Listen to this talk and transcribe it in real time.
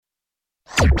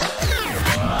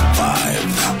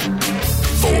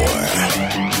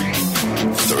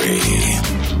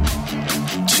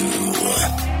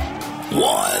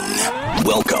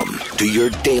to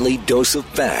your daily dose of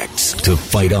facts to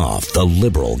fight off the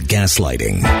liberal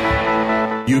gaslighting.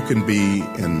 You can be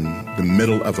in the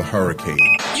middle of a hurricane.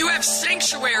 You have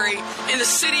sanctuary in the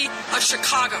city of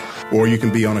Chicago. Or you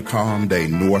can be on a calm day.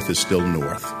 North is still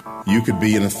north. You could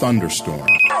be in a thunderstorm.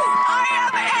 I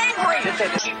am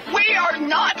angry. We are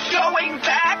not going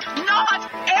back. Not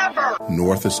ever.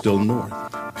 North is still north.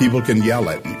 People can yell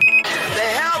at you. The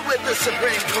hell with the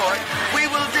Supreme Court. We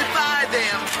will defy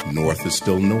them. North is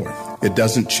still north. It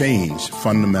doesn't change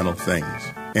fundamental things.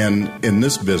 And in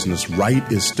this business, right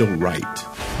is still right,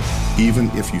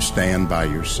 even if you stand by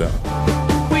yourself.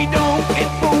 We don't get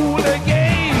fooled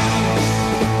again.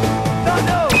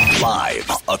 No. Live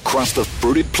across the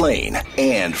fruited plain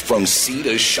and from sea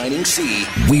to shining sea,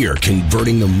 we're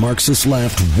converting the Marxist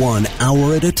left 1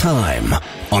 hour at a time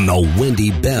on the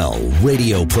Wendy Bell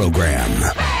radio program.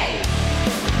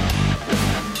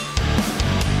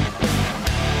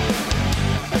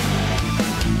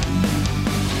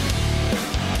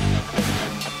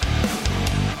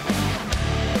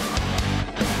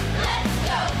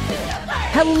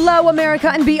 Hello, America,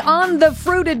 and beyond the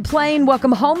fruited plain.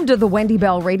 Welcome home to the Wendy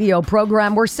Bell radio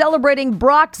program. We're celebrating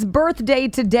Brock's birthday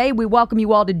today. We welcome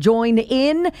you all to join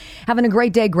in. Having a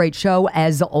great day, great show,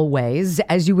 as always,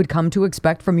 as you would come to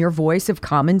expect from your voice of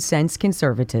common sense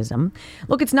conservatism.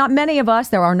 Look, it's not many of us.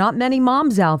 There are not many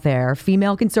moms out there,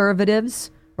 female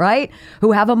conservatives, right,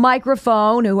 who have a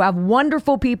microphone, who have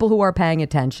wonderful people who are paying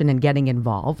attention and getting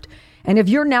involved. And if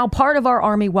you're now part of our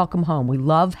army, welcome home. We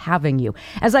love having you.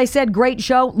 As I said, great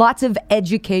show. Lots of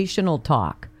educational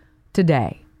talk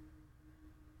today.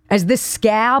 As this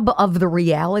scab of the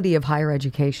reality of higher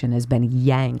education has been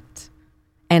yanked.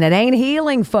 And it ain't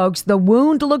healing, folks. The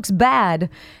wound looks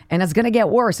bad, and it's going to get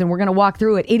worse, and we're going to walk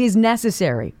through it. It is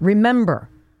necessary. Remember,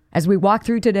 as we walk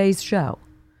through today's show,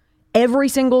 every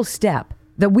single step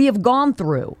that we have gone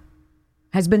through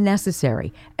has been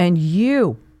necessary. And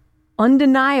you,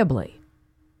 undeniably,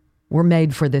 were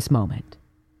made for this moment.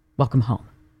 Welcome home.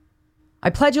 I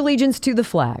pledge allegiance to the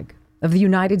flag of the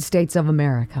United States of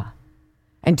America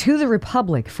and to the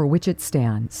republic for which it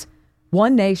stands,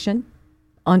 one nation,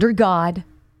 under God,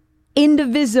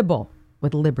 indivisible,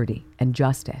 with liberty and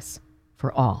justice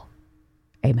for all.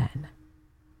 Amen.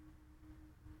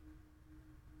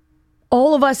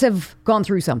 All of us have gone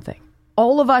through something.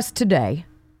 All of us today,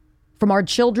 from our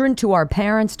children to our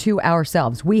parents to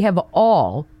ourselves, we have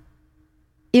all,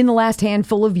 in the last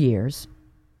handful of years,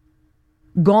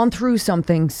 gone through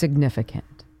something significant.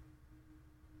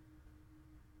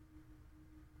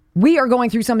 We are going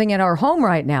through something in our home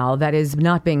right now that is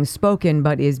not being spoken,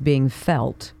 but is being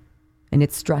felt, and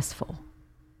it's stressful.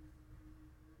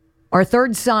 Our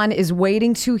third son is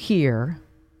waiting to hear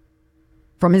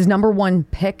from his number one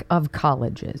pick of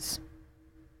colleges.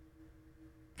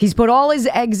 He's put all his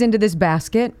eggs into this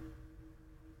basket.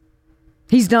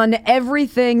 He's done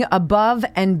everything above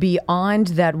and beyond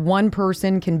that one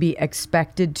person can be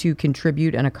expected to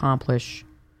contribute and accomplish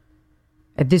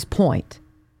at this point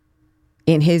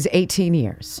in his 18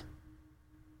 years.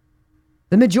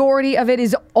 The majority of it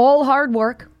is all hard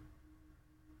work.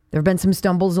 There have been some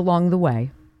stumbles along the way,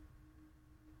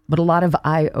 but a lot of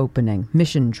eye-opening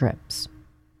mission trips.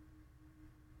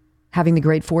 Having the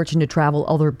great fortune to travel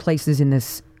other places in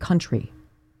this country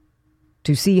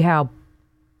to see how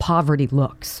poverty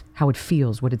looks, how it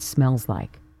feels, what it smells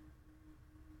like.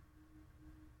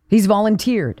 He's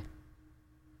volunteered.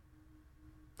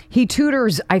 He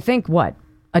tutors, I think,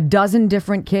 a dozen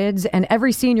different kids, and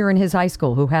every senior in his high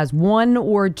school who has one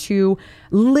or two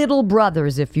little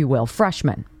brothers, if you will,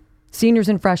 freshmen, seniors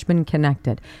and freshmen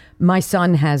connected. My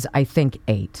son has, I think,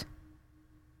 8.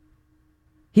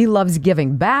 He loves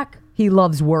giving back. He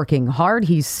loves working hard.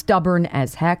 He's stubborn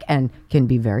as heck and can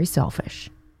be very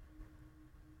selfish.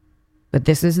 But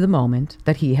this is the moment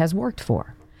that he has worked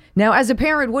for. Now, as a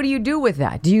parent, what do you do with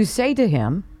that? Do you say to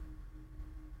him,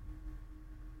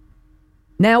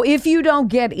 now, if you don't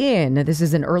get in, this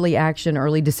is an early action,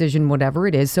 early decision, whatever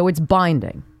it is, so it's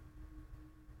binding.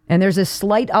 And there's a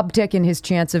slight uptick in his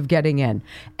chance of getting in.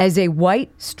 As a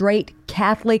white, straight,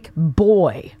 Catholic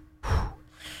boy,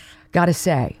 gotta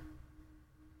say,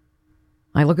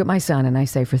 I look at my son and I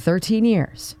say, for 13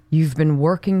 years, you've been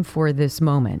working for this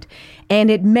moment. And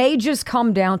it may just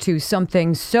come down to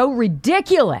something so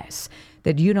ridiculous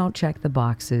that you don't check the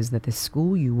boxes that the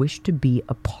school you wish to be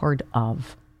a part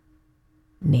of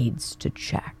needs to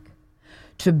check.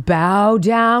 To bow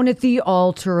down at the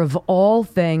altar of all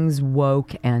things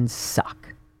woke and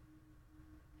suck.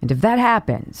 And if that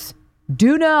happens,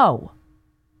 do know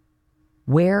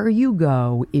where you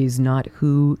go is not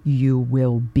who you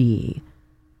will be.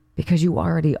 Because you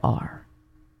already are.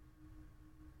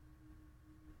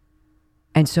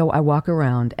 And so I walk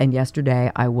around, and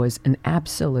yesterday I was an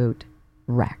absolute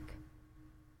wreck.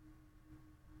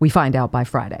 We find out by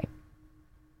Friday.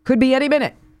 Could be any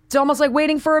minute. It's almost like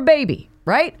waiting for a baby,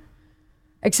 right?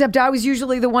 Except I was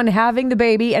usually the one having the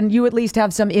baby, and you at least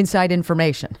have some inside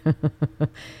information.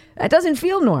 That doesn't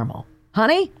feel normal.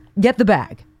 Honey, get the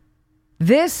bag.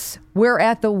 This, we're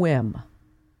at the whim.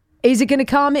 Is it going to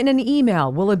come in an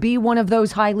email? Will it be one of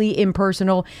those highly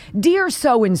impersonal, dear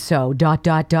so-and-so, ...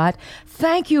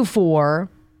 thank you for,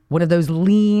 one of those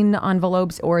lean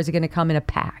envelopes, or is it going to come in a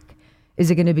pack?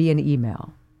 Is it going to be an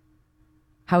email?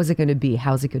 How is it going to be?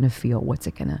 How's it going to feel? What's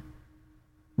it going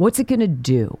to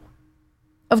do?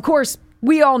 Of course,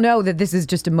 we all know that this is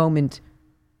just a moment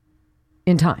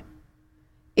in time.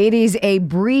 It is a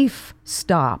brief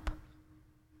stop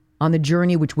on the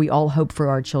journey which we all hope for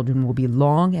our children will be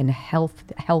long and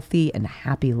healthy and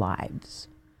happy lives.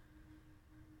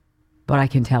 But I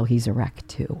can tell he's a wreck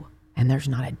too, and there's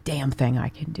not a damn thing I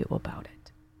can do about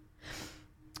it.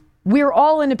 We're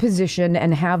all in a position,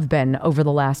 and have been over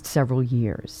the last several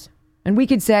years, and we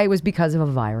could say it was because of a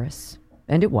virus,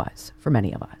 and it was for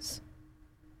many of us.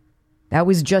 That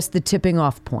was just the tipping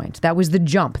off point. That was the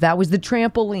jump. That was the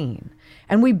trampoline.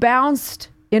 And we bounced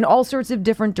in all sorts of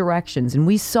different directions. And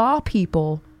we saw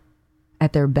people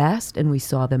at their best, and we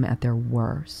saw them at their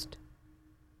worst.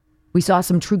 We saw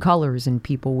some true colors in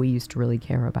people we used to really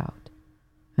care about.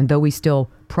 And though we still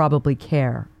probably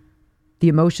care, the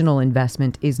emotional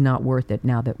investment is not worth it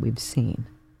now that we've seen.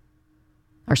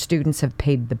 Our students have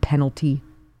paid the penalty,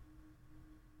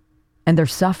 and they're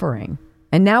suffering.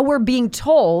 And now we're being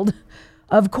told,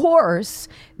 of course,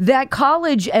 that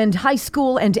college and high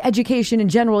school and education in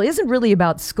general isn't really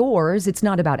about scores. It's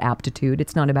not about aptitude.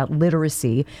 It's not about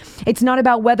literacy. It's not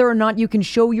about whether or not you can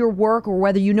show your work or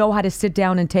whether you know how to sit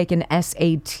down and take an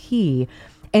SAT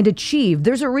and achieve.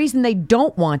 There's a reason they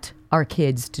don't want our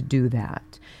kids to do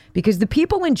that. Because the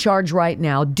people in charge right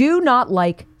now do not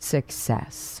like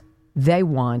success. They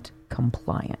want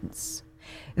compliance.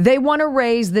 They want to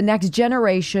raise the next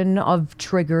generation of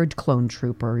triggered clone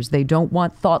troopers. They don't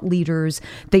want thought leaders.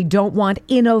 They don't want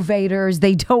innovators.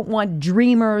 They don't want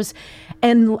dreamers.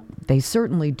 And they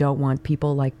certainly don't want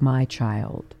people like my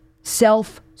child,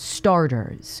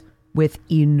 self-starters with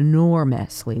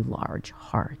enormously large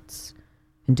hearts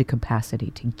and the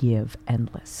capacity to give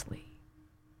endlessly.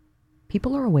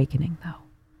 People are awakening, though.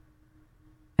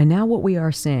 And now what we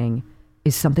are seeing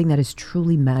is something that is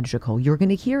truly magical. You're going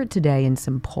to hear it today in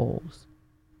some polls.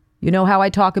 You know how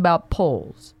I talk about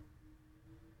polls?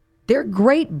 They're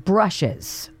great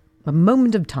brushes, a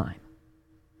moment of time.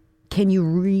 Can you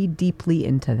read deeply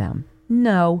into them?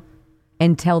 No,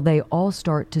 until they all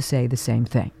start to say the same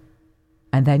thing.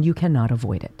 And then you cannot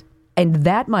avoid it. And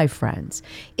that, my friends,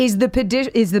 is the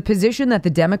position that the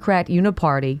Democrat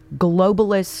Uniparty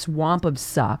globalist swamp of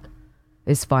suck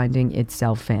is finding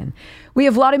itself in. We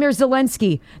have Vladimir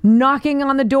Zelensky knocking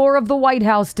on the door of the White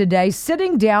House today,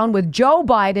 sitting down with Joe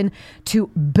Biden to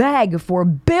beg for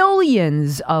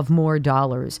billions of more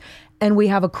dollars. And we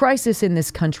have a crisis in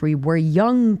this country where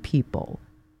young people,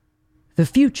 the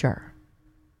future,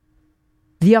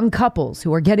 the young couples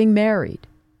who are getting married,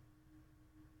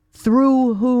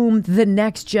 through whom the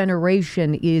next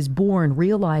generation is born,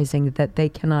 realizing that they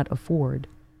cannot afford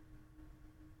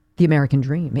the American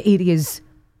dream. It is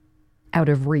out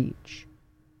of reach.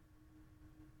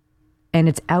 And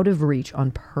it's out of reach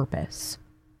on purpose.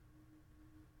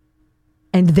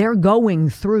 And they're going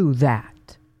through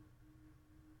that.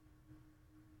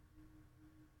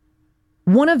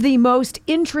 One of the most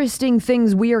interesting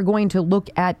things we are going to look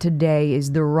at today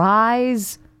is the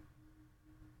rise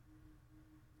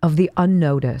of the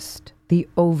unnoticed, the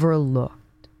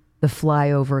overlooked, the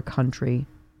flyover country,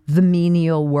 the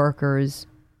menial workers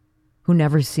who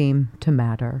never seem to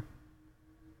matter,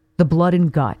 the blood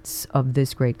and guts of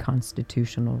this great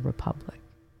constitutional republic,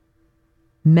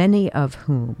 many of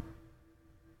whom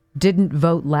didn't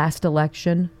vote last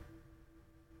election,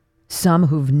 some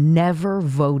who've never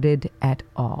voted at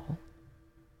all,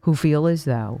 who feel as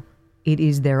though it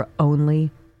is their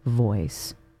only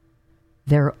voice,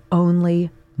 their only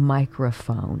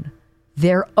microphone,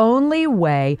 their only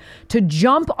way to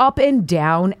jump up and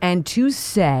down and to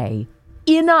say,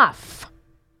 enough.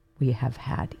 We have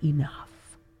had enough.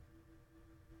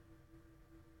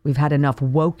 We've had enough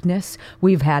wokeness.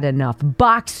 We've had enough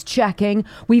box checking.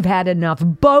 We've had enough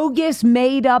bogus,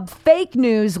 made up fake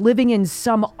news living in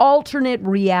some alternate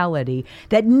reality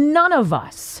that none of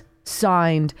us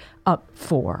signed up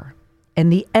for.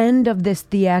 And the end of this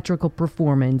theatrical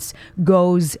performance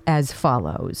goes as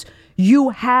follows. You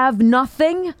have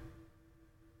nothing.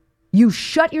 You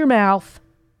shut your mouth.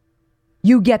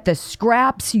 You get the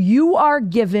scraps you are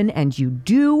given and you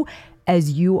do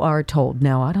as you are told.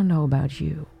 Now, I don't know about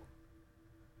you,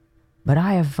 but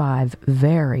I have 5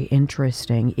 very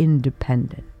interesting,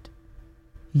 independent,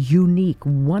 unique,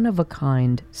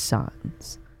 one-of-a-kind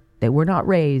sons. They were not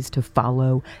raised to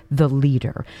follow the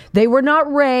leader. They were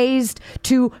not raised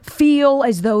to feel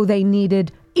as though they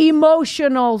needed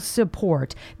emotional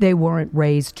support. They weren't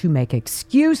raised to make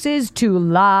excuses, to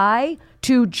lie,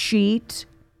 to cheat,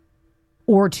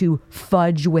 or to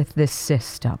fudge with the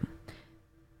system.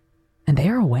 And they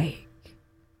are awake.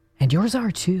 And yours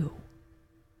are too.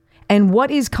 And what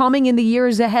is coming in the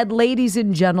years ahead, ladies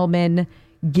and gentlemen,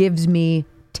 gives me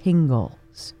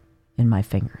tingles in my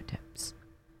fingertips.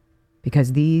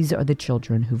 Because these are the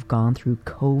children who've gone through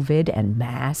COVID and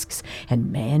masks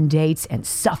and mandates and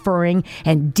suffering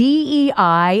and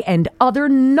DEI and other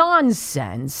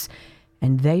nonsense.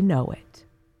 And they know it.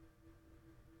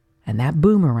 And that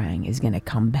boomerang is going to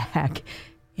come back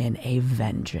in a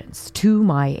vengeance. To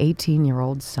my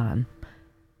 18-year-old son,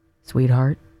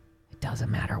 sweetheart, it doesn't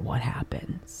matter what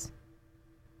happens.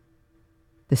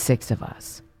 The 6 of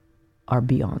us are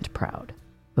beyond proud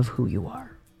of who you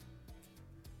are.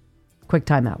 Quick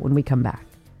timeout when we come back.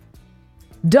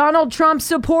 Donald Trump's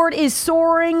support is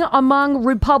soaring among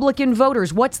Republican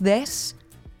voters. What's this?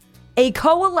 A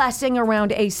coalescing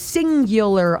around a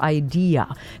singular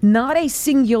idea. Not a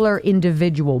singular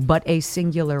individual, but a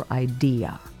singular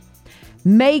idea.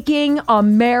 Making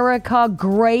America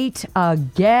great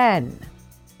again.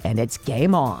 And it's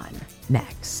game on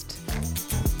next.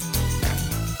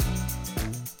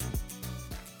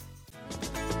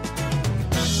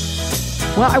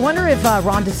 Well, I wonder if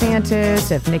Ron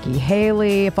DeSantis, if Nikki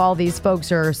Haley, if all these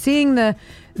folks are seeing the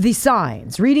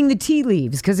signs, reading the tea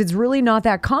leaves, because it's really not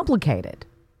that complicated.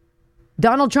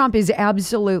 Donald Trump is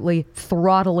absolutely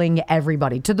throttling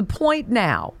everybody to the point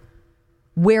now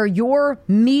where your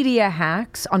media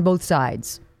hacks on both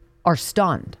sides are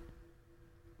stunned.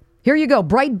 Here you go.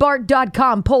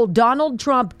 Breitbart.com polled Donald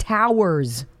Trump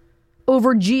towers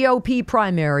over GOP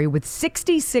primary with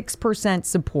 66%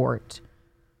 support.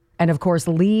 And, of course,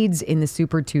 leads in the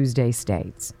Super Tuesday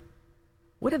states.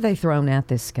 What have they thrown at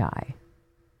this guy?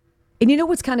 And you know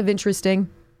what's kind of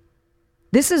interesting?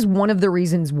 This is one of the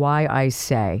reasons why I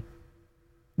say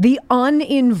the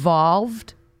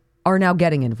uninvolved are now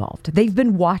getting involved. They've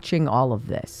been watching all of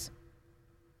this.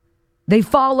 They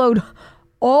followed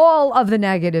all of the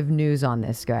negative news on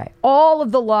this guy, all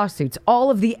of the lawsuits,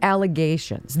 all of the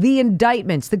allegations, the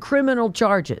indictments, the criminal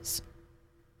charges.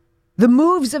 The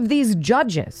moves of these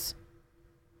judges.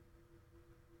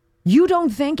 You don't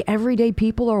think everyday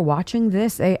people are watching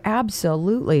this? They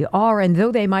absolutely are. And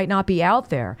though they might not be out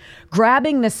there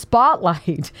grabbing the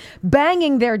spotlight,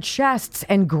 banging their chests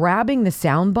and grabbing the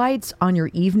sound bites on your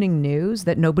evening news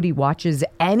that nobody watches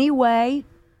anyway,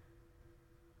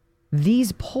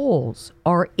 these polls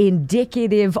are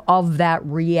indicative of that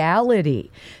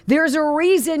reality. There's a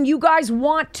reason you guys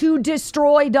want to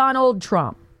destroy Donald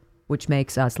Trump, which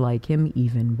makes us like him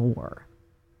even more.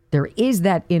 There is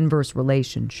that inverse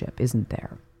relationship, isn't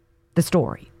there? The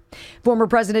story. Former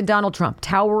President Donald Trump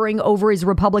towering over his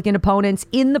Republican opponents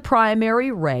in the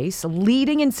primary race,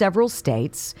 leading in several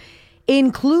states,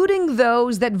 including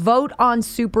those that vote on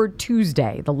Super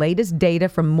Tuesday, the latest data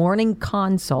from Morning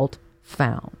Consult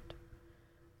found.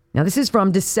 Now, this is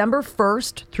from December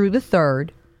 1st through the 3rd.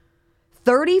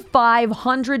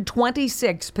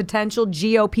 3,526 potential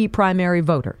GOP primary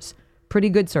voters. Pretty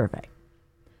good survey.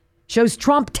 Shows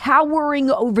Trump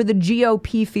towering over the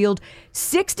GOP field,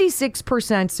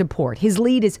 66% support. His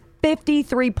lead is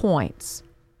 53 points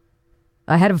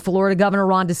ahead of Florida Governor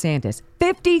Ron DeSantis.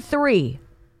 53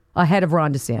 ahead of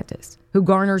Ron DeSantis, who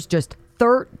garners just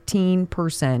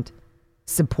 13%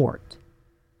 support.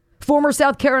 Former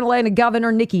South Carolina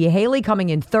Governor Nikki Haley coming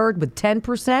in 3rd with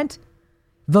 10%.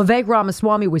 Vivek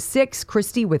Ramaswamy with 6%.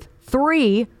 Christie with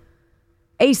 3%.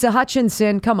 Asa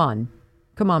Hutchinson, come on,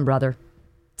 brother.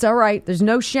 It's all right. There's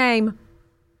no shame.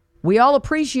 We all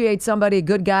appreciate somebody, a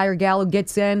good guy or gal who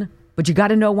gets in, but you got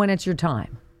to know when it's your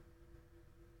time.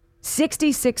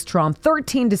 66 Trump,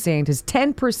 13 DeSantis,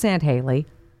 10% Haley.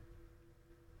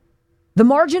 The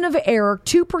margin of error,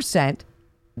 2%,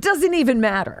 doesn't even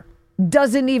matter.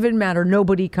 Doesn't even matter.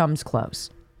 Nobody comes close.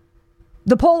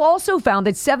 The poll also found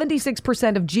that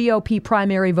 76% of GOP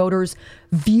primary voters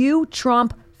view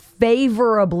Trump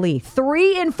favorably.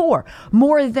 3 in 4,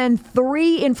 more than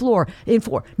 3 in 4.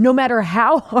 No matter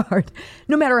how hard,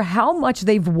 no matter how much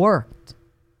they've worked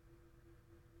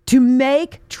to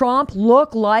make Trump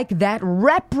look like that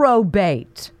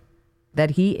reprobate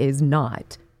that he is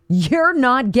not. You're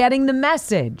not getting the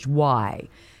message. Why?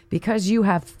 because you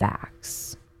have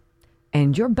facts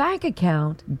and your bank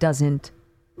account doesn't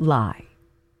lie.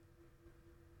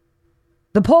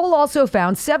 The poll also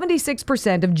found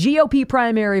 76% of GOP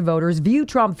primary voters view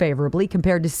Trump favorably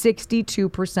compared to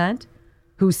 62%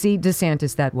 who see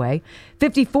DeSantis that way,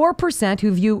 54%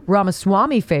 who view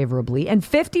Ramaswamy favorably, and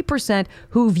 50%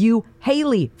 who view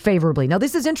Haley favorably. Now,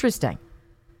 this is interesting.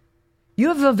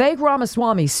 You have Vivek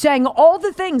Ramaswamy saying all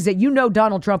the things that you know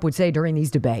Donald Trump would say during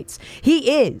these debates.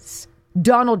 He is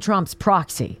Donald Trump's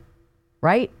proxy,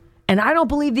 right? And I don't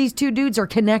believe these two dudes are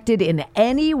connected in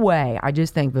any way. I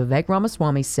just think Vivek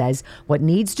Ramaswamy says what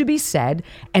needs to be said,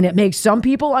 and it makes some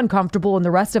people uncomfortable, and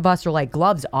the rest of us are like,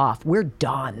 gloves off. We're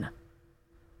done.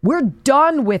 We're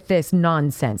done with this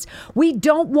nonsense. We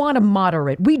don't want a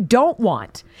moderate. We don't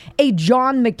want a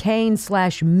John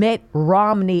McCain / Mitt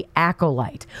Romney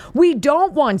acolyte. We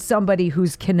don't want somebody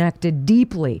who's connected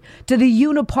deeply to the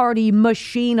uniparty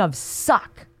machine of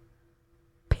suck.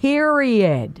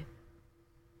 Period.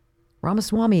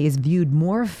 Ramaswamy is viewed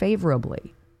more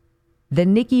favorably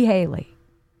than Nikki Haley.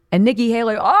 And Nikki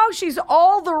Haley, oh, she's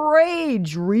all the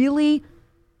rage. Really?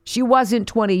 She wasn't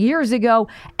 20 years ago,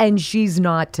 and she's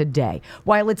not today.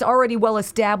 While it's already well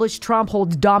established, Trump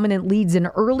holds dominant leads in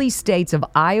early states of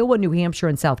Iowa, New Hampshire,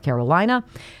 and South Carolina.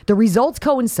 The results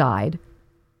coincide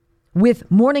with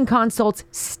Morning Consult's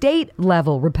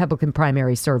state-level Republican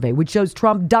primary survey, which shows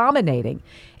Trump dominating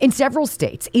in several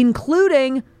states,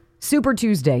 including Super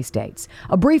Tuesday states.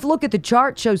 A brief look at the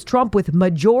chart shows Trump with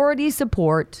majority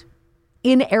support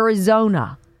in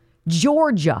Arizona,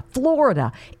 Georgia,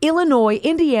 Florida, Illinois,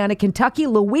 Indiana, Kentucky,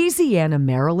 Louisiana,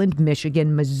 Maryland,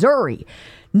 Michigan, Missouri,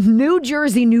 New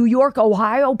Jersey, New York,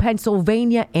 Ohio,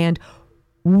 Pennsylvania, and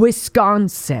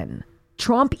Wisconsin.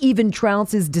 Trump even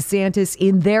trounces DeSantis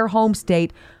in their home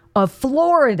state of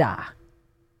Florida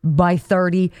by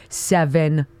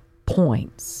 37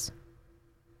 points.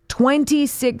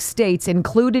 26 states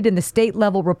included in the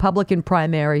state-level Republican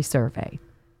primary survey.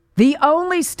 The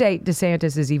only state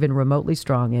DeSantis is even remotely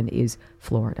strong in is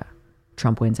Florida.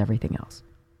 Trump wins everything else.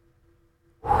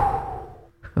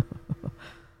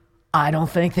 I don't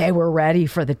think they were ready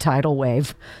for the tidal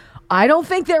wave. I don't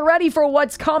think they're ready for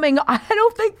what's coming. I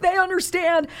don't think they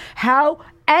understand how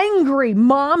angry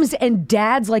moms and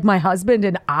dads like my husband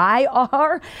and I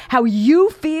are, how you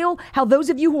feel, how those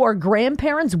of you who are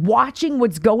grandparents watching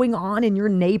what's going on in your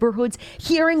neighborhoods,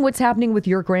 hearing what's happening with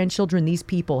your grandchildren, these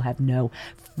people have no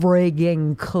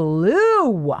frigging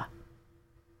clue.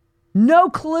 No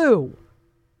clue.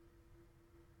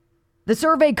 The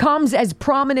survey comes as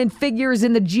prominent figures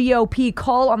in the GOP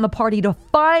call on the party to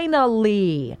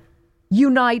finally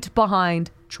unite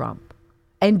behind Trump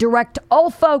and direct all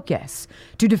focus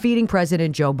to defeating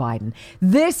President Joe Biden.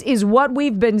 This is what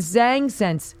we've been saying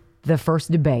since the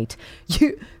first debate.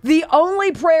 The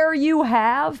only prayer you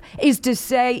have is to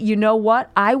say, you know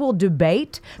what? I will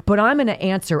debate, but I'm going to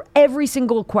answer every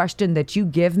single question that you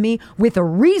give me with a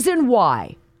reason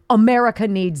why America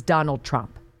needs Donald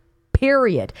Trump.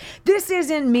 Period. This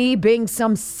isn't me being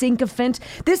some sycophant.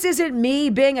 This isn't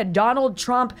me being a Donald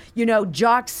Trump,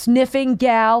 jock sniffing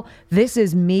gal. This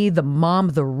is me, the mom,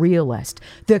 the realist,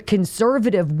 the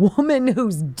conservative woman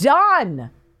who's done.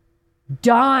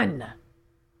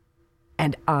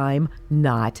 And I'm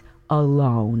not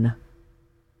alone.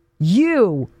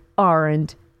 You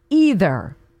aren't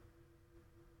either.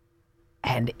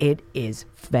 And it is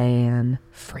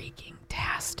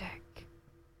fan-freaking-tastic.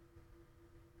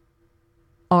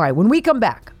 All right, when we come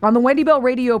back on the Wendy Bell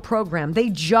radio program, they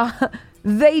just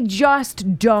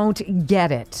don't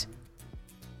get it.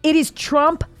 It is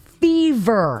Trump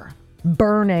fever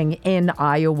burning in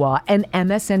Iowa, and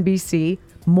MSNBC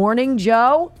Morning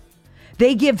Joe,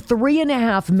 they give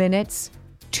 3.5 minutes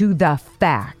to the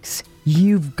facts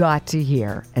you've got to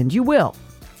hear, and you will,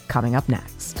 coming up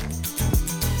next.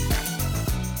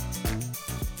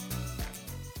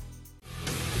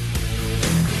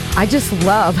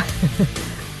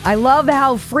 I love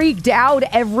how freaked out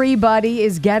everybody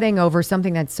is getting over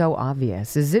something that's so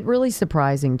obvious. Is it really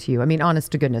surprising to you? I mean,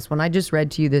 honest to goodness, when I just read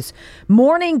to you this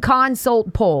Morning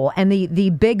Consult poll and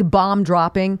the big bomb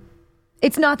dropping,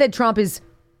 it's not that Trump is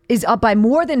up by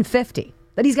more than 50,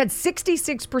 that he's got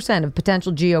 66% of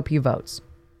potential GOP votes,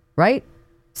 right?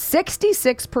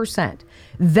 66%.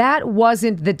 That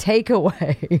wasn't the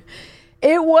takeaway.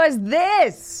 It was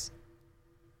this.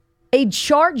 A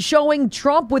chart showing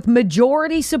Trump with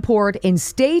majority support in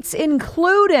states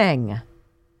including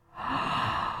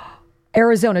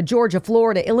Arizona, Georgia,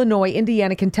 Florida, Illinois,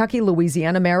 Indiana, Kentucky,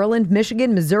 Louisiana, Maryland,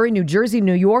 Michigan, Missouri, New Jersey,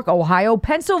 New York, Ohio,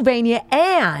 Pennsylvania,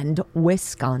 and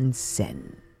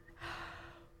Wisconsin.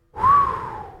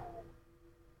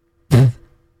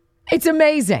 It's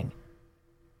amazing.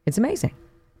 It's amazing.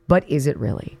 But is it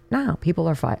really? No, people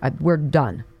are fine. We're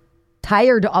done.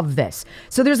 Tired of this.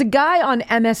 So there's a guy on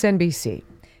MSNBC,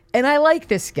 and I like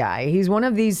this guy. He's one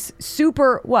of these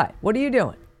super... What? What are you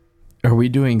doing? Are we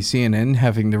doing CNN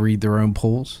having to read their own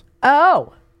polls?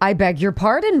 Oh, I beg your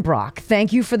pardon, Brock.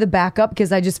 Thank you for the backup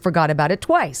because I just forgot about it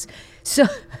twice. So...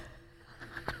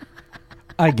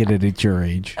 I get it at your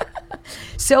age.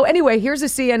 So anyway, here's a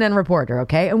CNN reporter,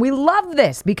 okay? And we love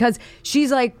this because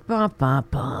she's like, well,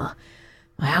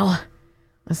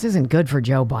 this isn't good for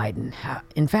Joe Biden.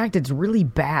 In fact, it's really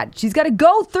bad. She's got to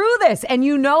go through this. And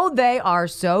you know they are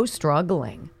so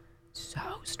struggling. So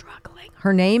struggling.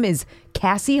 Her name is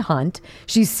Cassie Hunt.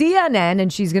 She's CNN,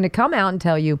 and she's going to come out and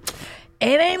tell you,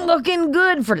 it ain't looking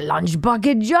good for Lunch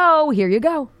Bucket Joe. Here you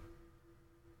go.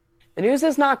 The news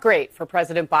is not great for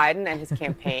President Biden and his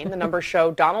campaign. The numbers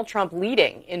show Donald Trump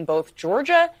leading in both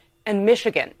Georgia and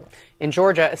Michigan. In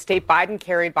Georgia, a state Biden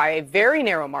carried by a very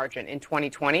narrow margin in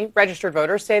 2020, registered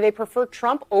voters say they prefer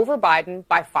Trump over Biden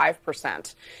by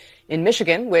 5%. In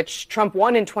Michigan, which Trump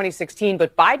won in 2016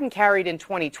 but Biden carried in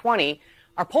 2020,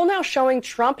 our poll now showing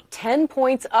Trump 10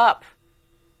 points up.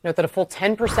 Note that a full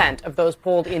 10% of those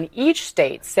polled in each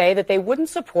state say that they wouldn't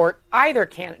support either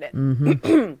candidate.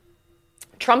 Mm-hmm.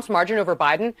 Trump's margin over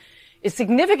Biden is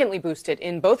significantly boosted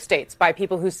in both states by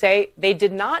people who say they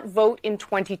did not vote in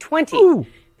 2020. Ooh.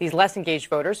 These less engaged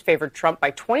voters favored Trump by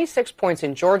 26 points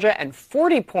in Georgia and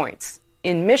 40 points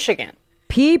in Michigan.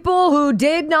 People who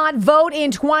did not vote in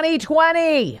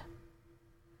 2020.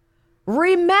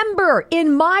 Remember,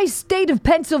 in my state of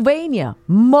Pennsylvania,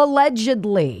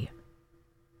 allegedly,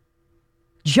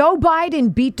 Joe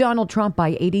Biden beat Donald Trump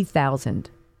by 80,000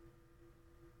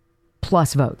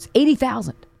 plus votes.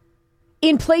 80,000.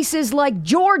 In places like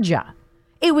Georgia,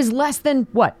 it was less than,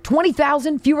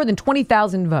 20,000? Fewer than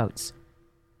 20,000 votes.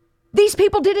 These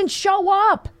people didn't show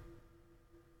up.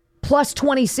 Plus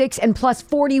 26 and plus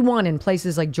 41 in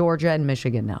places like Georgia and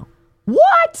Michigan now.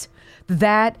 What?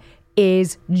 That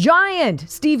is giant.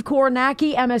 Steve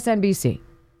Kornacki, MSNBC.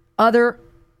 Other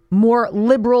more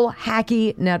liberal,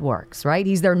 hacky networks, right?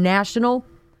 He's their national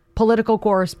political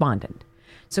correspondent.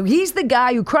 So he's the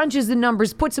guy who crunches the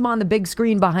numbers, puts them on the big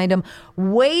screen behind him,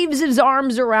 waves his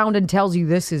arms around and tells you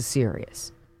this is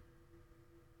serious.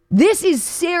 This is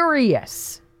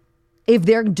serious. If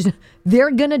they're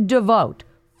going to devote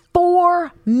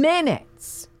 4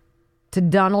 minutes to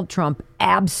Donald Trump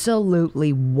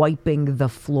absolutely wiping the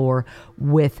floor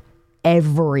with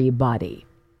everybody.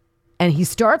 And he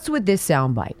starts with this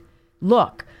soundbite.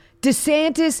 Look,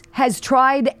 DeSantis has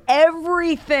tried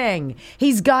everything.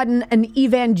 He's gotten an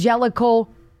evangelical,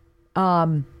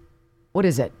 what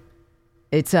is it?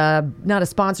 It's not a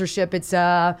sponsorship. It's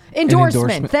a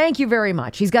endorsement. Thank you very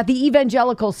much. He's got the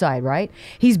evangelical side, right?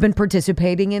 He's been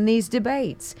participating in these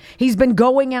debates. He's been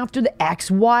going after the X,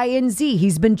 Y, and Z.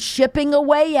 He's been chipping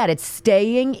away at it,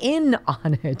 staying in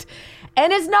on it.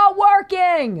 And it's not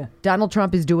working. Donald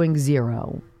Trump is doing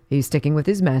zero. He's sticking with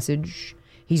his message.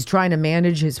 He's trying to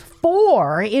manage his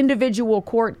 4 individual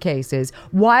court cases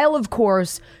while, of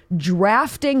course,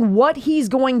 drafting what he's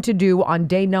going to do on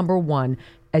day number 1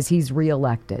 as he's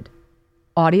reelected.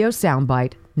 Audio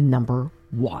soundbite number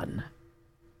 1.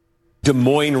 Des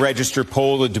Moines Register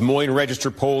poll. The Des Moines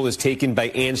Register poll is taken by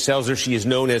Ann Selzer. She is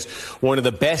known as one of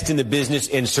the best in the business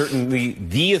and certainly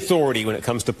the authority when it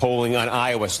comes to polling on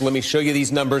Iowa. So let me show you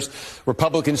these numbers.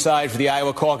 Republican side for the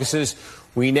Iowa caucuses.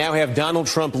 We now have Donald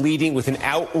Trump leading with an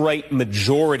outright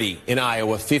majority in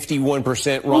Iowa,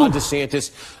 51%. Ron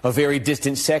DeSantis, a very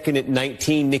distant second at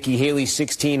 19. Nikki Haley,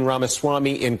 16.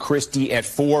 Ramaswamy and Christie at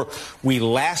 4. We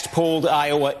last polled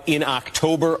Iowa in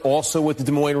October, also with the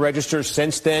Des Moines Register.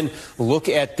 Since then, look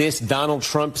at this, Donald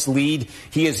Trump's lead.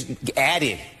 He has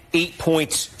added 8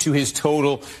 points to his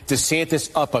total.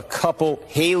 DeSantis up a couple.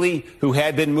 Haley, who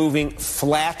had been moving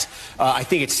flat. I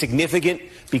think it's significant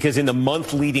because in the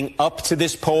month leading up to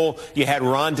this poll, you had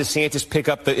Ron DeSantis pick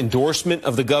up the endorsement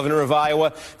of the governor of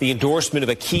Iowa, the endorsement of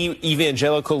a key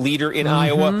evangelical leader in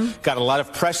Iowa, got a lot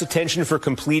of press attention for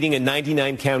completing a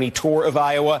 99-county tour of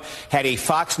Iowa, had a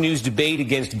Fox News debate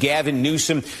against Gavin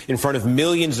Newsom in front of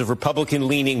millions of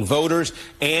Republican-leaning voters,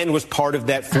 and was part of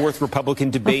that 4th Republican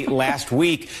debate last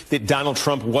week that Donald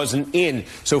Trump wasn't in.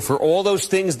 So for all those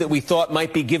things that we thought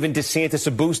might be giving DeSantis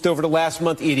a boost over the last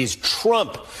month, it is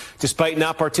Trump. Despite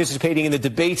not participating in the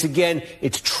debates again,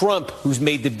 it's Trump who's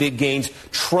made the big gains.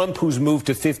 Trump who's moved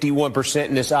to 51%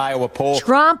 in this Iowa poll.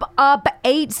 Trump up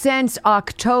 8 since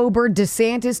October.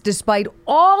 DeSantis, despite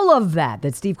all of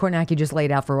that Steve Kornacki just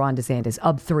laid out for Ron DeSantis,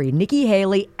 up 3. Nikki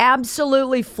Haley,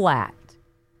 absolutely flat.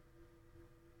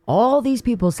 All these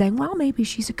people saying, well, maybe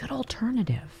she's a good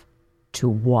alternative. To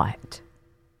what?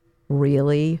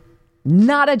 Really?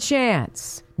 Not a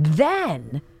chance.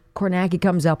 Then Kornacki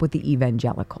comes up with the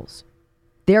evangelicals.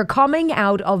 They're coming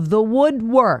out of the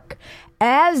woodwork,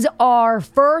 as are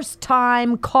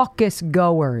first-time caucus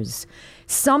goers.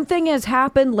 Something has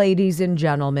happened, ladies and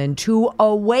gentlemen, to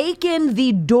awaken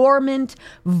the dormant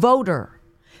voter,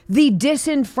 the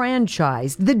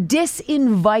disenfranchised, the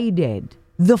disinvited,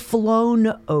 the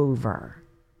flown over.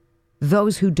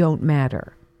 Those who don't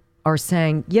matter are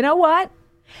saying, you know what?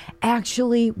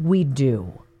 Actually, we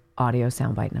do. Audio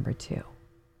soundbite number 2.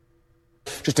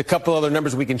 Just a couple other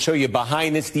numbers we can show you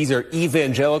behind this. These are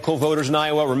evangelical voters in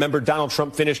Iowa. Remember, Donald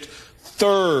Trump finished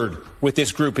third with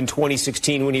this group in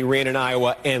 2016 when he ran in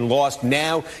Iowa and lost.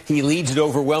 Now he leads it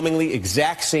overwhelmingly,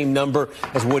 exact same number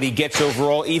as what he gets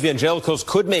overall. Evangelicals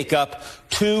could make up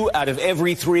 2 out of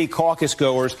every 3 caucus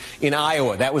goers in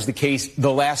Iowa. That was the case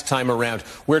the last time around.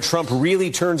 Where Trump really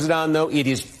turns it on, though, it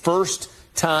is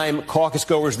first-time caucus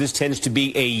goers. This tends to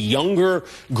be a younger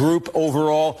group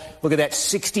overall. Look at that.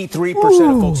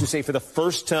 63% of folks who say for the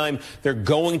first time they're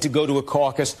going to go to a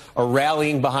caucus are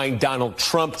rallying behind Donald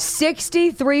Trump.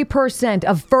 63%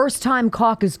 of first-time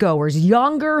caucus goers,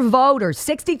 younger voters,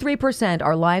 63%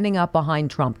 are lining up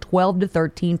behind Trump, 12 to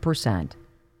 13%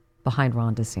 behind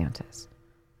Ron DeSantis.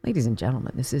 Ladies and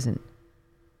gentlemen, this isn't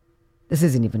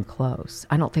even close.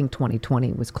 I don't think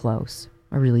 2020 was close.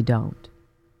 I really don't.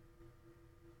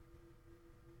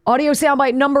 Audio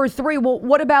soundbite number 3. Well,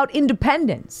 what about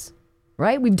independents?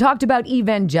 Right? We've talked about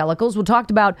evangelicals. We talked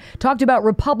about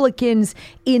Republicans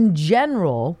in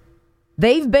general.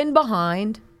 They've been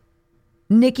behind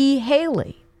Nikki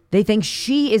Haley. They think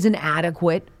she is an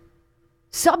adequate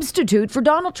substitute for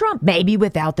Donald Trump, maybe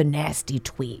without the nasty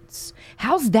tweets.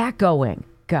 How's that going?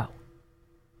 Go.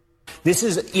 This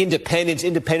is independents.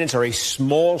 Independents are a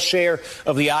small share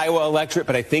of the Iowa electorate,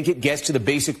 but I think it gets to the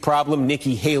basic problem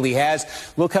Nikki Haley has.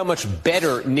 Look how much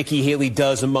better Nikki Haley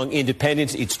does among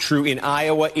independents. It's true in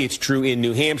Iowa. It's true in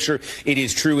New Hampshire. It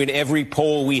is true in every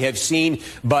poll we have seen.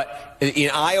 But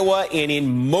in Iowa and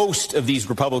in most of these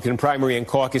Republican primary and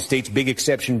caucus states, big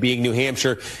exception being New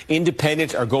Hampshire,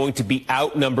 independents are going to be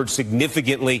outnumbered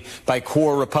significantly by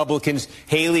core Republicans.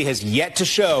 Haley has yet to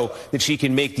show that she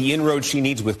can make the inroads she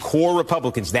needs with core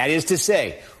Republicans. That is to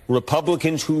say,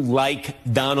 Republicans who like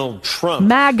Donald Trump.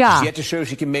 MAGA. She's yet to show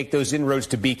she can make those inroads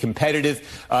to be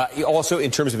competitive. Also, in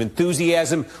terms of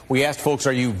enthusiasm, we asked folks,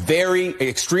 are you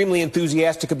extremely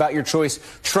enthusiastic about your choice?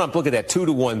 Trump, look at that,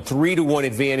 2-1, 3-1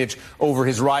 advantage over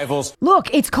his rivals.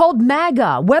 Look, it's called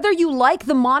MAGA. Whether you like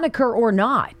the moniker or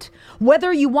not,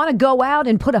 whether you want to go out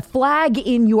and put a flag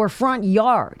in your front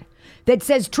yard that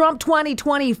says Trump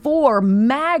 2024,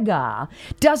 MAGA,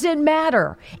 doesn't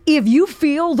matter. If you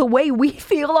feel the way we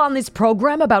feel on this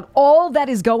program about all that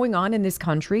is going on in this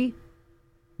country,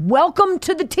 welcome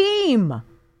to the team,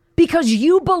 because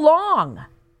you belong.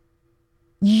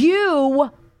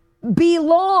 You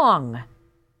belong.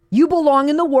 You belong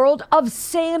in the world of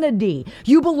sanity.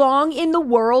 You belong in the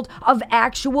world of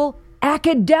actual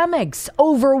academics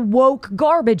over woke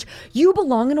garbage. You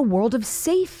belong in a world of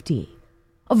safety,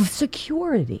 of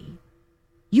security.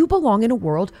 You belong in a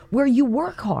world where you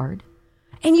work hard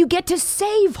and you get to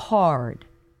save hard.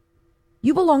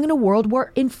 You belong in a world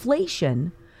where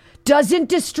inflation doesn't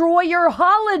destroy your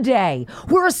holiday,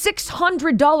 where a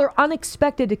 $600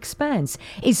 unexpected expense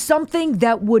is something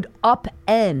that would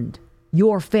upend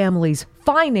your family's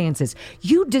finances.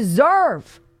 You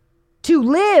deserve to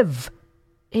live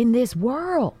in this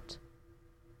world.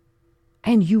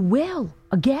 And you will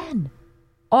again.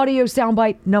 Audio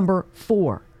soundbite number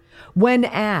 4. When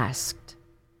asked,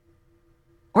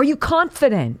 are you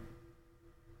confident?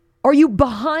 Are you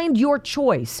behind your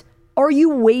choice? Are you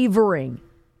wavering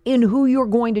in who you're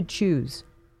going to choose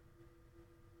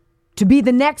to be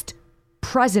the next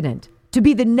president, to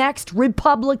be the next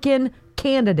Republican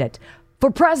candidate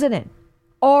for president?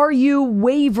 Are you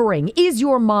wavering? Is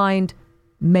your mind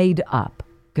made up?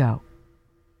 Go.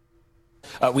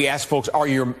 We asked folks,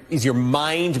 is your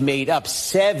mind made up?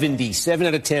 7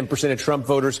 out of 10% of Trump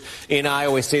voters in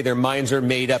Iowa say their minds are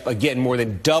made up. Again, more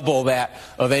than double that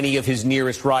of any of his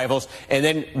nearest rivals. And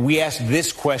then we asked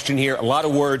this question here, a lot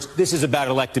of words. This is about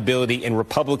electability and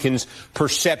Republicans'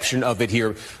 perception of it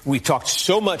here. We talked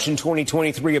so much in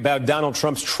 2023 about Donald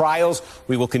Trump's trials.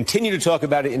 We will continue to talk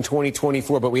about it in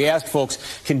 2024. But we asked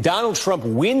folks, can Donald Trump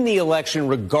win the election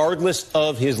regardless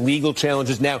of his legal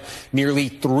challenges? Now, nearly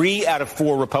 3 out of of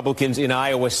 4 Republicans in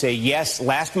Iowa say yes.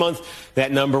 Last month,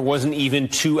 that number wasn't even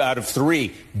 2 out of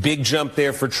 3. Big jump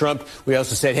there for Trump. We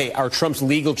also said, hey, are Trump's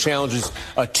legal challenges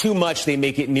too much? They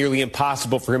make it nearly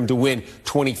impossible for him to win.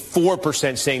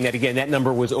 24% saying that. Again, that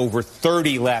number was over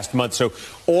 30 last month. So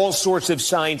all sorts of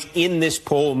signs in this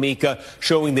poll, Mika,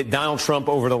 showing that Donald Trump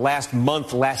over the last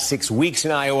month, last 6 weeks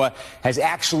in Iowa has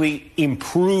actually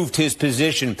improved his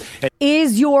position.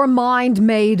 Is your mind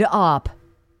made up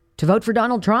to vote for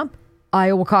Donald Trump?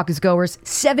 Iowa caucus goers,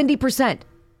 70%.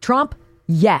 Trump,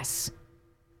 yes.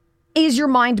 Is your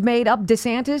mind made up?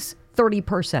 DeSantis,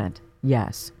 30%.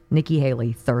 Yes. Nikki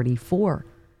Haley, 34%.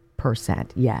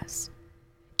 Yes.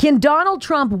 Can Donald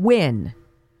Trump win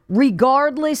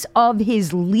regardless of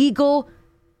his legal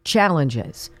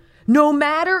challenges? No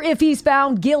matter if he's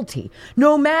found guilty,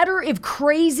 no matter if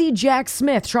crazy Jack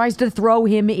Smith tries to throw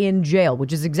him in jail,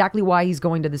 which is exactly why he's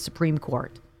going to the Supreme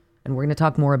Court. And we're going to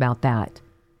talk more about that.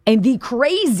 And the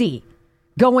crazy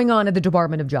going on at the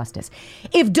Department of Justice.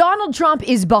 If Donald Trump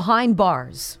is behind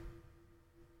bars,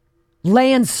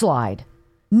 landslide,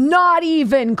 not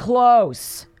even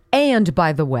close. And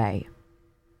by the way,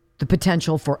 the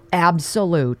potential for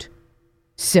absolute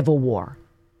civil war.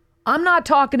 I'm not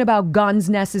talking about guns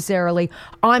necessarily.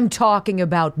 I'm talking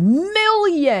about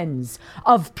millions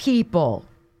of people.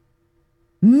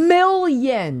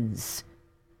 Millions.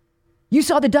 You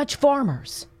saw the Dutch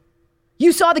farmers.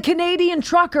 You saw the Canadian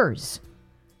truckers.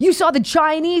 You saw the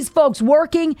Chinese folks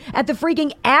working at the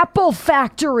freaking Apple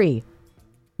factory.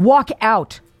 Walk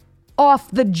out.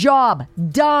 Off the job.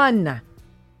 Done.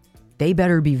 They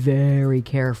better be very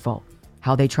careful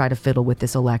how they try to fiddle with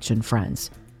this election, friends.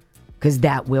 Because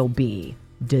that will be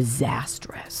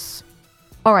disastrous.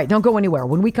 All right, don't go anywhere.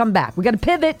 When we come back, we got to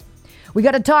pivot. We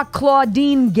got to talk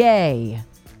Claudine Gay.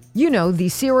 You know, the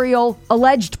serial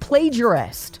alleged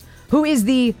plagiarist who is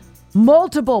the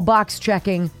multiple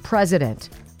box-checking president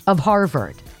of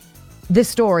Harvard. This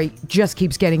story just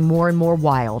keeps getting more and more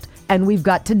wild. And we've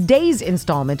got today's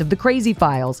installment of The Crazy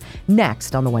Files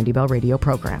next on the Wendy Bell Radio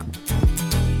program.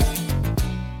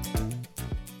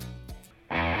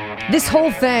 This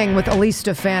whole thing with Elise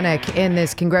Stefanik in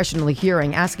this congressional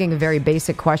hearing asking a very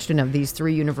basic question of these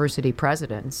 3 university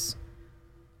presidents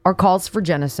are calls for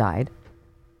genocide,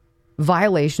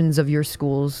 violations of your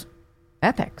school's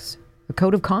ethics, a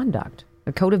code of conduct,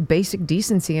 a code of basic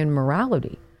decency and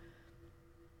morality.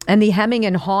 And the hemming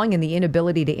and hawing and the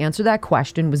inability to answer that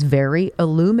question was very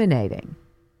illuminating.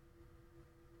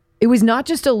 It was not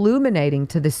just illuminating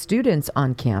to the students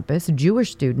on campus,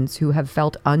 Jewish students who have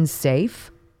felt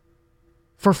unsafe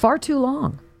for far too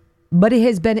long, but it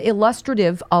has been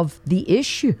illustrative of the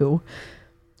issue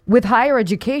with higher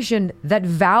education that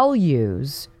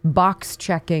values box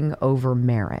checking over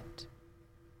merit.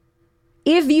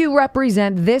 If you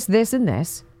represent this, this, and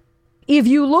this, if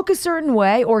you look a certain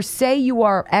way or say you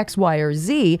are X, Y, or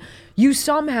Z, you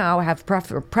somehow have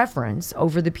preference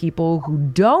over the people who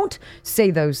don't say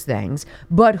those things,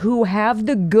 but who have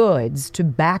the goods to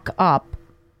back up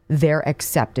their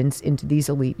acceptance into these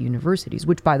elite universities,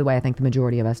 which, by the way, I think the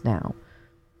majority of us now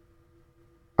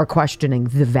are questioning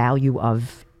the value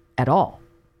of at all.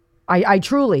 I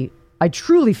truly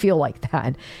feel like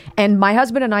that. And my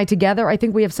husband and I together, I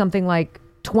think we have something like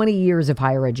 20 years of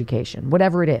higher education,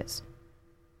 whatever it is.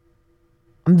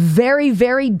 I'm very,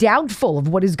 very doubtful of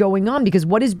what is going on because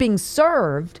what is being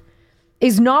served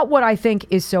is not what I think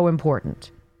is so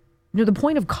important. You know, the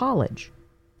point of college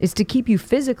is to keep you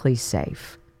physically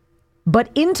safe,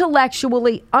 but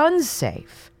intellectually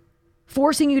unsafe,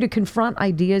 forcing you to confront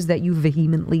ideas that you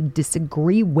vehemently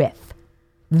disagree with.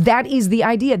 That is the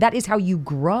idea. That is how you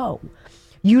grow.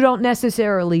 You don't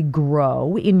necessarily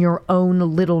grow in your own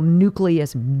little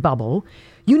nucleus bubble.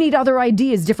 You need other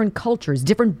ideas, different cultures,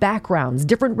 different backgrounds,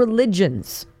 different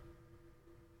religions.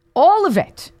 All of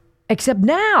it. Except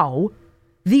now,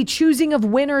 the choosing of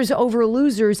winners over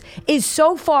losers is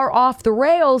so far off the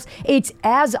rails, it's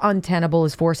as untenable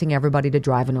as forcing everybody to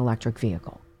drive an electric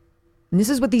vehicle. And this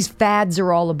is what these fads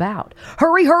are all about.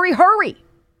 Hurry, hurry, hurry.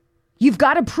 You've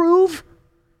got to prove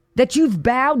that you've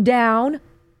bowed down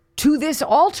to this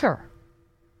altar.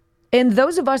 And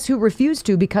those of us who refuse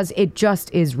to because it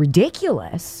just is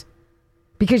ridiculous,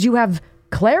 because you have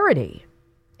clarity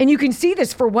and you can see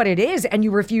this for what it is and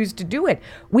you refuse to do it.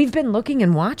 We've been looking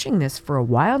and watching this for a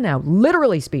while now,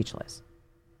 literally speechless.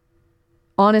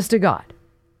 Honest to God.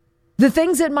 The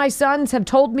things that my sons have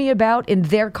told me about in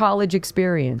their college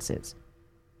experiences.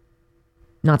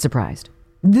 Not surprised.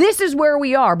 This is where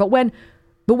we are. But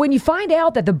when you find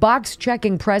out that the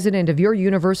box-checking president of your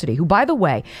university, who, by the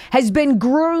way, has been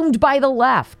groomed by the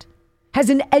left, has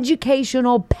an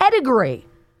educational pedigree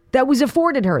that was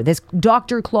afforded her, this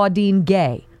Dr. Claudine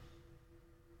Gay,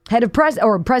 head of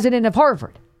president of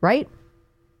Harvard, right?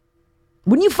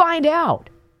 When you find out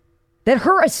that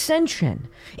her ascension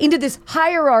into this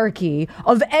hierarchy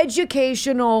of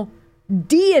educational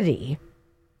deity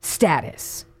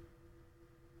status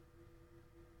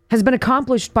has been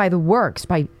accomplished by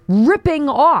ripping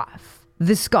off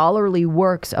the scholarly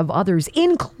works of others,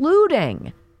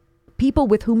 including people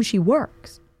with whom she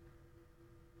works,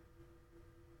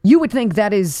 you would think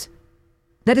that is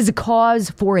a cause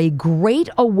for a great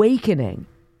awakening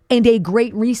and a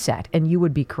great reset, and you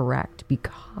would be correct,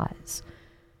 because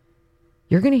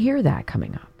you're going to hear that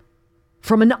coming up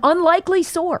from an unlikely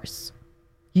source.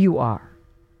 You are.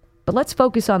 But let's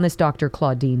focus on this Dr.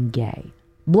 Claudine Gay.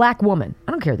 Black woman.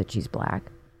 I don't care that she's black.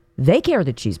 They care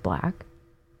that she's black.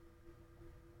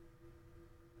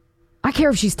 I care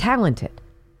if she's talented.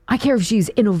 I care if she's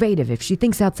innovative, if she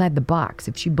thinks outside the box,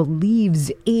 if she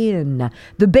believes in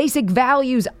the basic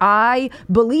values I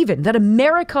believe in, that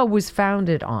America was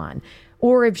founded on,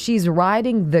 or if she's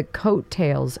riding the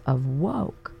coattails of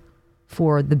woke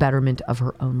for the betterment of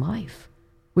her own life,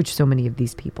 which so many of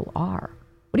these people are.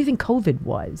 What do you think COVID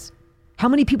was? How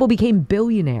many people became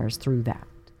billionaires through that?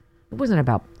 It wasn't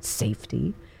about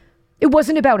safety. It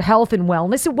wasn't about health and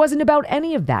wellness. It wasn't about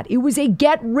any of that. It was a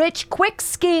get-rich-quick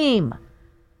scheme.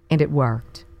 And it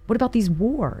worked. What about these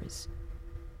wars?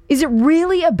 Is it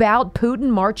really about Putin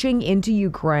marching into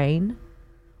Ukraine?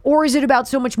 Or is it about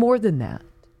so much more than that?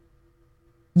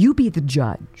 You be the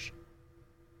judge.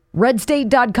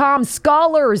 RedState.com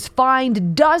scholars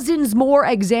find dozens more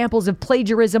examples of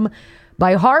plagiarism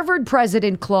by Harvard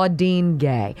president Claudine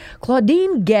Gay.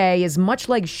 Claudine Gay is much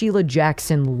like Sheila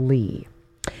Jackson Lee,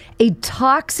 a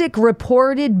toxic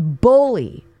reported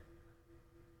bully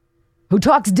who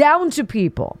talks down to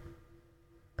people,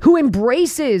 who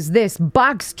embraces this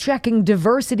box-checking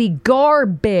diversity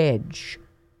garbage,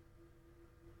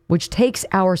 which takes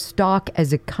our stock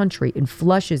as a country and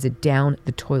flushes it down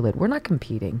the toilet. We're not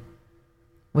competing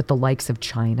with the likes of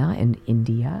China and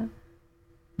India.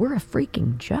 We're a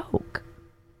freaking joke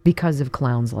because of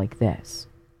clowns like this.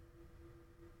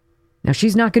 Now,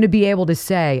 she's not going to be able to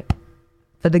say,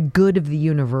 for the good of the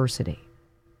university,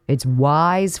 it's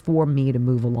wise for me to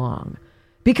move along,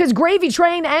 because gravy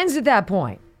train ends at that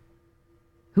point.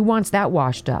 Who wants that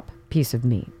washed up piece of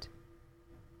meat?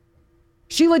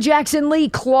 Sheila Jackson Lee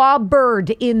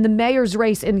clobbered in the mayor's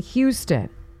race in Houston.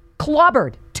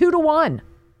 Clobbered 2-1.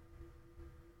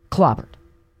 Clobbered.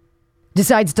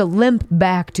 Decides to limp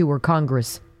back to her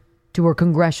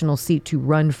congressional seat to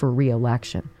run for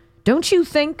re-election. Don't you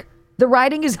think the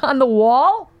writing is on the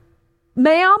wall?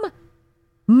 Ma'am,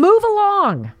 move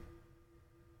along.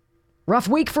 Rough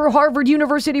week for Harvard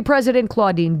University president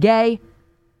Claudine Gay.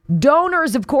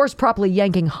 Donors, of course, promptly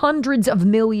yanking hundreds of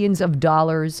millions of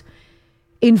dollars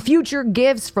in future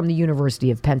gifts from the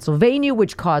University of Pennsylvania,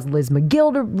 which caused Liz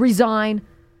McGill to resign.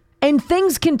 And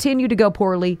things continue to go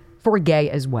poorly for Gay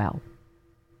as well.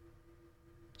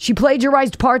 She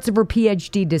plagiarized parts of her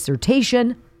PhD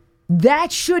dissertation.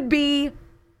 That should be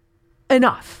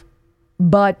enough.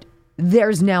 But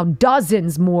there's now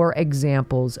dozens more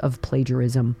examples of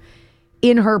plagiarism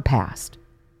in her past.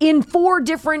 In 4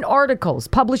 different articles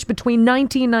published between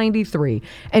 1993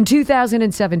 and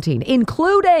 2017,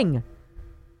 including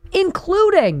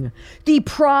the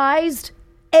prized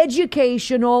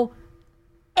educational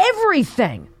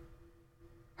everything,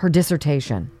 her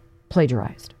dissertation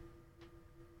plagiarized.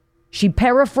 She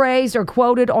paraphrased or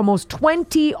quoted almost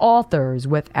 20 authors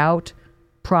without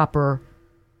proper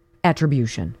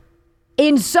attribution.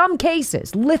 In some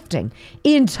cases, lifting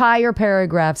entire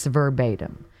paragraphs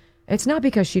verbatim. It's not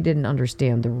because she didn't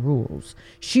understand the rules.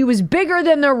 She was bigger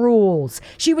than the rules.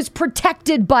 She was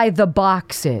protected by the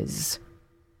boxes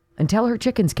until her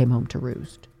chickens came home to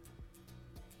roost.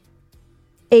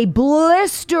 A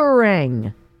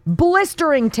blistering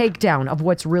takedown of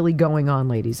what's really going on,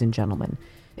 ladies and gentlemen,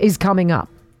 is coming up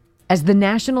as the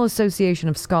National Association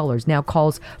of Scholars now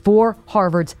calls for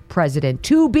Harvard's president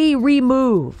to be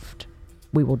removed.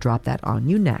 We will drop that on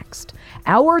you next.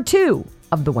 Hour 2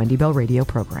 of the Wendy Bell Radio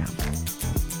program.